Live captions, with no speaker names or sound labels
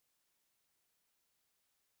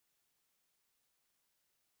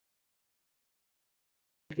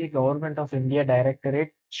వచ్చేసి government of India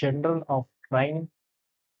directorate general of training,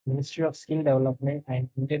 ministry of skill development and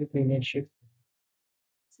entrepreneurship,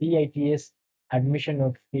 CITS admission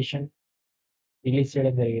notification release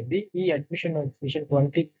చేయడం జరిగింది. ఈ admission notification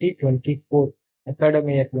 23-24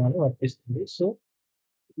 academy ఇయర్‌కి గాను వర్తిస్తుంది. సో,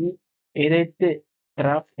 ఈ ఏదైతే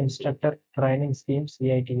craft instructor training scheme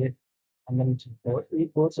CITS సంబంధించిన కోర్స్. ఈ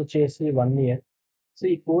కోర్స్ వచ్చేసి 1 ఇయర్. సో,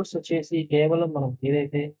 ఈ కోర్స్ వచ్చేసి కేవలం మనం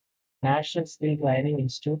ఏదైతే national skill training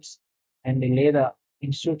institutes and లేదా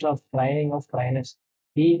institute of training of trainers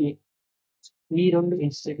ఈ ఈ 2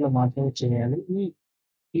 ఇన్‌స్టిట్యూట్‌లో మాత్రమే చేయాలి.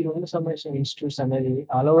 ఈ 2 సంబంధించిన ఇన్‌స్టిట్యూట్స్ అనేది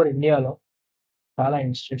ఆల్ ఓవర్ ఇండియాలో చాలా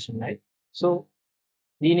ఇన్‌స్టిట్యూట్స్ ఉన్నాయి. సో,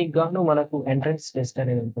 దీనికి గాను మనకు ఎంట్రన్స్ టెస్ట్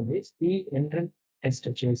అనేది ఉంటుంది. ఈ ఎంట్రన్స్ టెస్ట్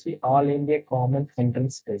వచ్చేసి all India common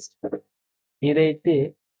entrance test. ఏదైతే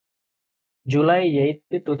జూలై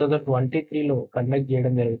 8, 2023లో కండక్ట్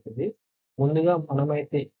చేయడం జరుగుతుంది. ముందుగా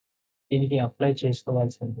మనమైతే దీనికి అప్లై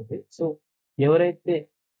చేసుకోవాల్సి ఉంటుంది. సో, ఎవరైతే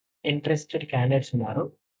ఇంట్రెస్టెడ్ క్యాండిడేట్స్ ఉన్నారో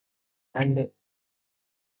అండ్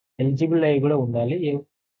ఎలిజిబుల్ అయ్యి కూడా ఉండాలి.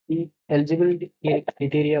 ఈ ఎలిజిబిలిటీ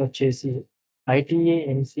క్రైటీరియా వచ్చేసి ITA,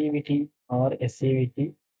 NCVT are SCVT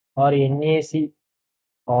are NAC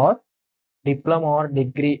or diploma or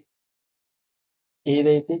degree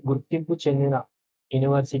ఏదైతే గుర్తింపు చెందిన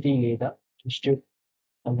యూనివర్సిటీ లేదా ఇన్‌స్టిట్యూట్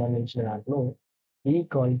సంబంధించిన దాంట్లో ఈ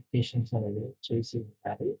క్వాలిఫికేషన్స్ అనేవి చేసి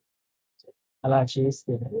ఉండాలి. అలా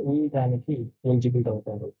చేస్తేనే ఈ దానికి ఎలిజిబుల్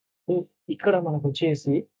అవుతారు. సో, ఇక్కడ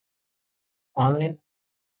మనకొచ్చేసి ఆన్‌లైన్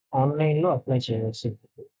ఆన్‌లైన్‌లో అప్లై చేయాల్సి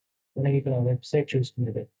ఉంటుంది. మనకి ఇక్కడ వెబ్‌సైట్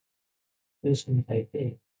చూసుకున్నట్టయితే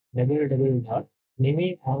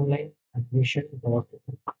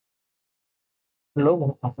www.nimionlineadmission.in మనం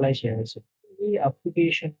అప్లై చేయాల్సి ఉంటుంది. ఈ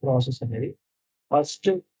అప్లికేషన్ ప్రాసెస్ అనేది 1st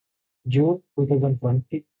June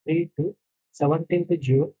 2023 to 17th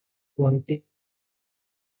June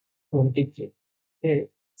 2023 అంటే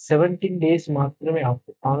 17 డేస్ మాత్రమే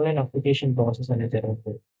ఆన్‌లైన్ అప్లికేషన్ ప్రాసెస్ అనేది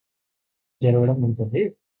జరగడం ఉంటుంది.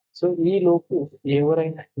 సో, ఈలోపు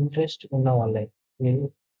ఎవరైనా ఇంట్రెస్ట్ ఉన్న వాళ్ళైతే మీరు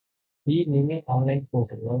ఈ నిమి ఆన్‌లైన్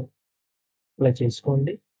పోర్టల్‌లో అప్లై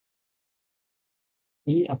చేసుకోండి.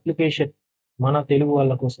 ఈ అప్లికేషన్ మన తెలుగు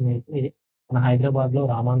వాళ్ళ కోసమైతే మన హైదరాబాద్‌లో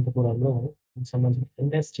రామాంతపురంలో సంబంధించిన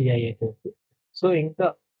NSTI అయితే ఉంది. సో, ఇంకా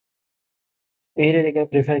వేరే దగ్గర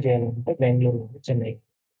ప్రిఫర్ చేయాలనుకుంటే బెంగుళూరు నుండి చెన్నై.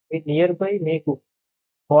 నియర్ బై మీకు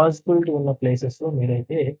పాసిబిలిటీ ఉన్న ప్లేసెస్‌లో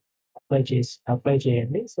మీరైతే అప్లై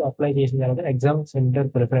చేయండి. సో, అప్లై చేసిన తర్వాత ఎగ్జామ్ సెంటర్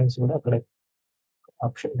ప్రిఫరెన్స్ కూడా అక్కడ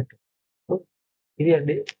ఆప్షన్ ఉంటుంది. సో, ఇది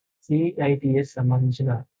అండి CITS సంబంధించిన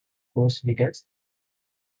course details.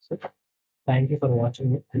 So, thank you for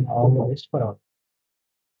watching it and all the best for all.